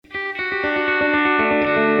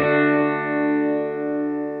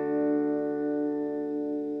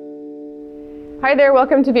Hi there,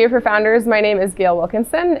 welcome to Beer for Founders. My name is Gail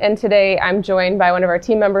Wilkinson, and today I'm joined by one of our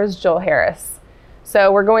team members, Joel Harris.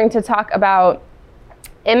 So we're going to talk about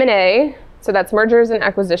M&A, so that's mergers and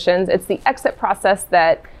acquisitions. It's the exit process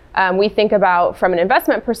that we think about from an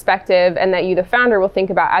investment perspective, and that you, the founder, will think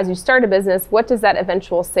about as you start a business. What does that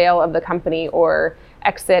eventual sale of the company or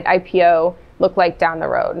exit, IPO, look like down the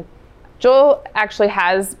road? Joel actually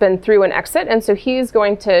has been through an exit, and so he's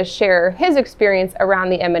going to share his experience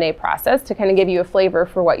around the M&A process to kind of give you a flavor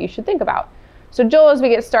for what you should think about. So Joel, as we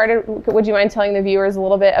get started, would you mind telling the viewers a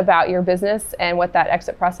little bit about your business and what that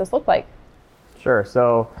exit process looked like? Sure.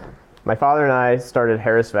 So my father and I started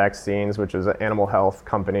Harris Vaccines, which is an animal health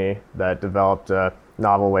company that developed a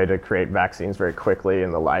novel way to create vaccines very quickly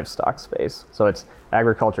in the livestock space. So it's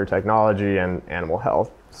agriculture technology and animal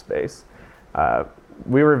health space.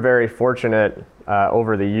 We were very fortunate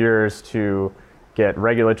over the years to get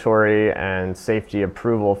regulatory and safety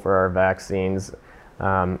approval for our vaccines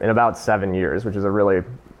in about 7 years, which is a really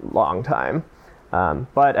long time.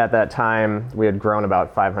 But at that time, we had grown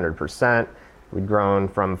about 500%. We'd grown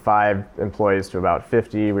from 5 employees to about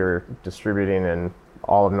 50. We were distributing in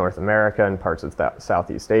all of North America and parts of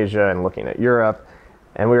Southeast Asia and looking at Europe.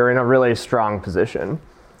 And we were in a really strong position.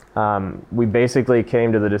 We basically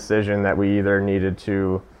came to the decision that we either needed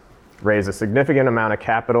to raise a significant amount of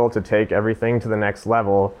capital to take everything to the next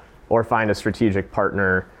level, or find a strategic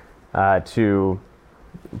partner to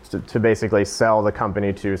basically sell the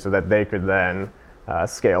company to, so that they could then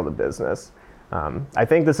scale the business. I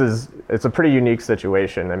think it's a pretty unique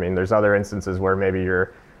situation. I mean, there's other instances where maybe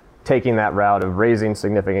you're taking that route of raising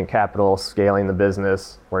significant capital, scaling the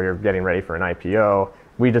business, where you're getting ready for an IPO.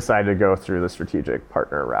 We decided to go through the strategic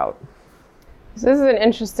partner route. So this is an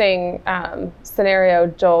interesting scenario,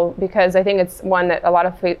 Joel, because I think it's one that a lot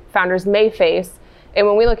of founders may face. And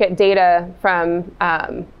when we look at data from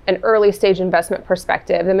an early stage investment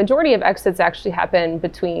perspective, the majority of exits actually happen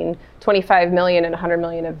between 25 million and 100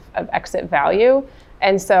 million of exit value.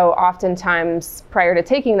 And so oftentimes, prior to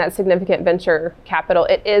taking that significant venture capital,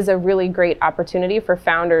 it is a really great opportunity for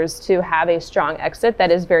founders to have a strong exit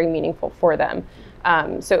that is very meaningful for them.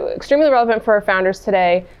 So extremely relevant for our founders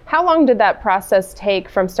today. How long did that process take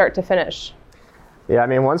from start to finish? Yeah, I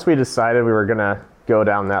mean, once we decided we were going to go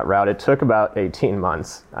down that route, it took about 18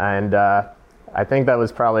 months. And I think that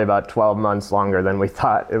was probably about 12 months longer than we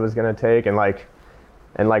thought it was going to take.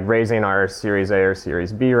 And raising our Series A or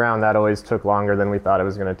Series B round, that always took longer than we thought it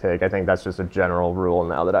was going to take. I think that's just a general rule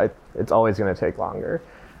now, that it's always going to take longer.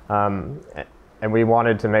 And we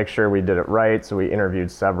wanted to make sure we did it right, so we interviewed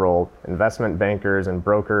several investment bankers and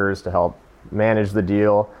brokers to help manage the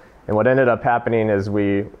deal. And what ended up happening is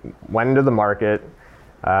we went into the market.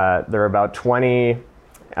 There are about 20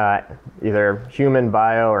 either human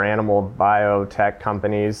bio or animal biotech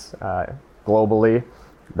companies globally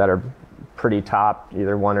that are pretty top,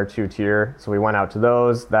 either 1 or 2 tier. So we went out to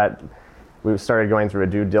those. We started going through a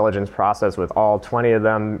due diligence process with all 20 of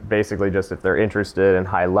them, basically just if they're interested in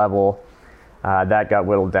high level. That got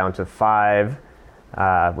whittled down to 5,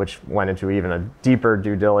 which went into even a deeper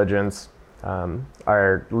due diligence.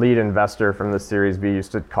 Our lead investor from the Series B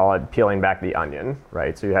used to call it peeling back the onion,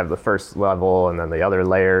 right? So you have the first level and then the other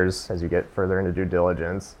layers as you get further into due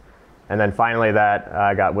diligence. And then finally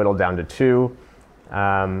that got whittled down to 2.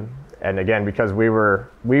 And again, because we were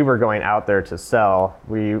going out there to sell,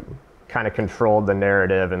 we kind of controlled the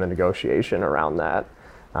narrative and the negotiation around that.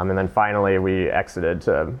 And then finally, we exited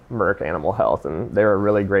to Merck Animal Health, and they were a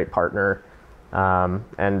really great partner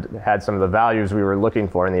and had some of the values we were looking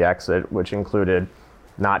for in the exit, which included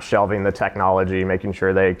not shelving the technology, making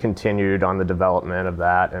sure they continued on the development of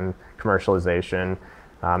that and commercialization,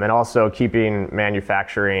 and also keeping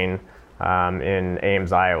manufacturing in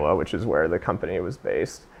Ames, Iowa, which is where the company was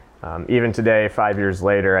based. Even today, 5 years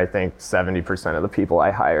later, I think 70% of the people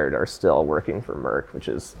I hired are still working for Merck, which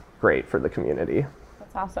is great for the community.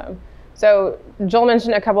 That's awesome. So Joel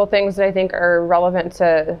mentioned a couple of things that I think are relevant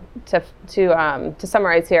to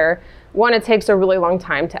summarize here. One, it takes a really long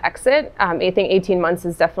time to exit. I think 18 months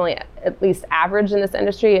is definitely at least average in this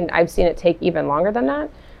industry, and I've seen it take even longer than that.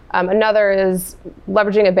 Another is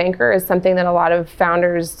leveraging a banker is something that a lot of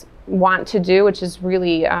founders want to do, which is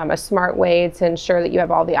really a smart way to ensure that you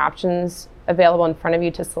have all the options available in front of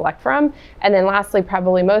you to select from. And then lastly,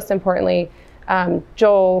 probably most importantly,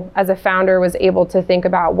 Joel, as a founder, was able to think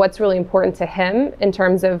about what's really important to him in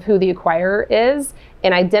terms of who the acquirer is,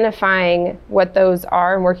 and identifying what those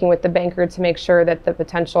are and working with the banker to make sure that the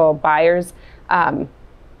potential buyers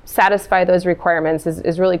satisfy those requirements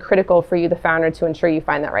is really critical for you, the founder, to ensure you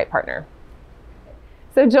find that right partner.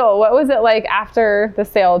 So Joel, what was it like after the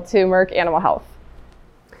sale to Merck Animal Health?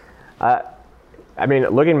 I mean,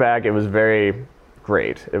 looking back, it was very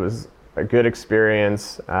great. It was a good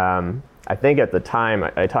experience. I think at the time,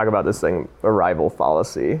 I talk about this thing, arrival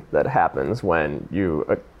fallacy, that happens when you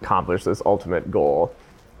accomplish this ultimate goal.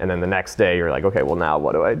 And then the next day, you're like, okay, well, now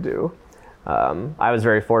what do I do? I was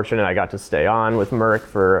very fortunate. I got to stay on with Merck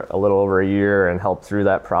for a little over a year and help through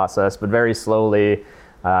that process. But very slowly,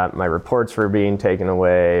 my reports were being taken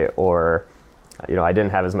away, or I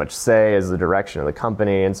didn't have as much say as the direction of the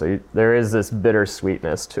company. And so there is this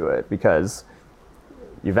bittersweetness to it, because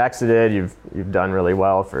you've exited, you've done really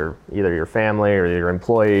well for either your family or your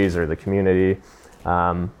employees or the community.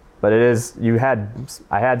 But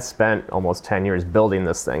I had spent almost 10 years building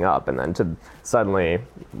this thing up, and then to suddenly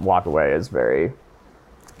walk away is very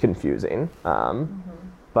confusing.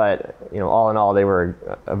 But all in all, they were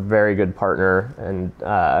a very good partner,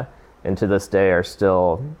 and to this day are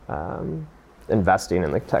still investing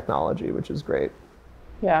in the technology, which is great.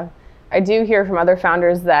 Yeah. I do hear from other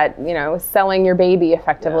founders that, selling your baby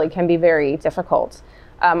effectively can be very difficult.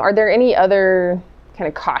 Are there any other kind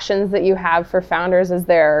of cautions that you have for founders as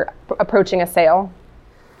they're approaching a sale?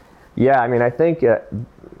 Yeah, I mean, I think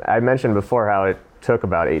I mentioned before how it took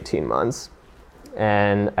about 18 months.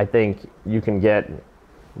 And I think you can get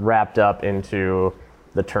wrapped up into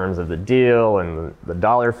the terms of the deal and the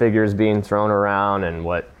dollar figures being thrown around and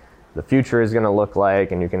what the future is going to look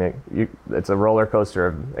like, and it's a roller coaster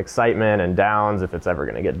of excitement and downs if it's ever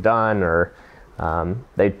going to get done, or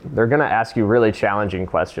they're going to ask you really challenging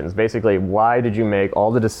questions. Basically, why did you make all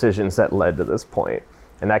the decisions that led to this point?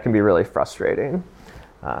 And that can be really frustrating.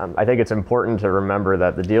 I think it's important to remember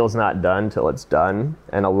that the deal's not done till it's done,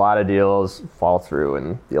 and a lot of deals fall through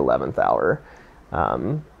in the 11th hour.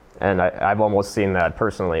 And I've almost seen that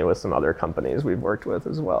personally with some other companies we've worked with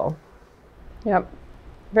as well. Yep.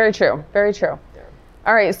 Very true. Very true. Yeah.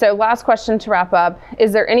 All right. So last question to wrap up.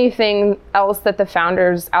 Is there anything else that the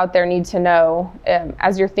founders out there need to know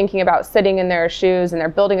as you're thinking about sitting in their shoes and they're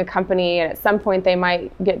building a company, and at some point they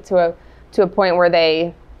might get to a point where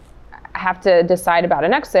they have to decide about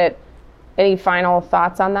an exit? Any final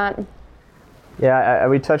thoughts on that? Yeah,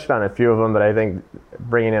 we touched on a few of them, but I think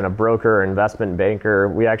bringing in a broker or investment banker,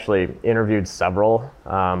 we actually interviewed several.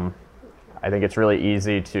 I think it's really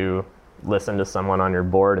easy to listen to someone on your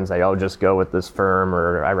board and say, oh, just go with this firm,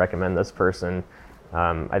 or I recommend this person.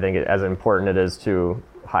 I think as important it is to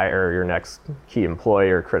hire your next key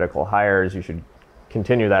employee or critical hires, you should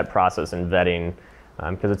continue that process in vetting,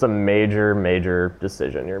 because it's a major, major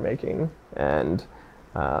decision you're making. And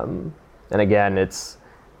again,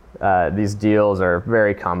 these deals are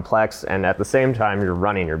very complex, and at the same time, you're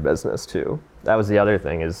running your business too. That was the other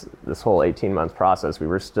thing, is this whole 18-month process, we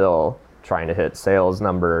were still trying to hit sales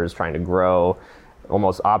numbers, trying to grow,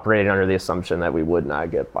 almost operating under the assumption that we would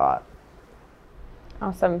not get bought.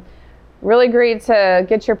 Awesome. Really great to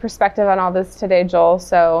get your perspective on all this today, Joel.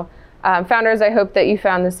 So founders, I hope that you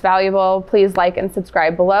found this valuable. Please like and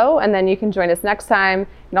subscribe below, and then you can join us next time.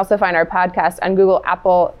 You can also find our podcast on Google,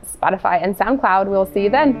 Apple, Spotify, and SoundCloud. We'll see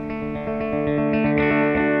you then.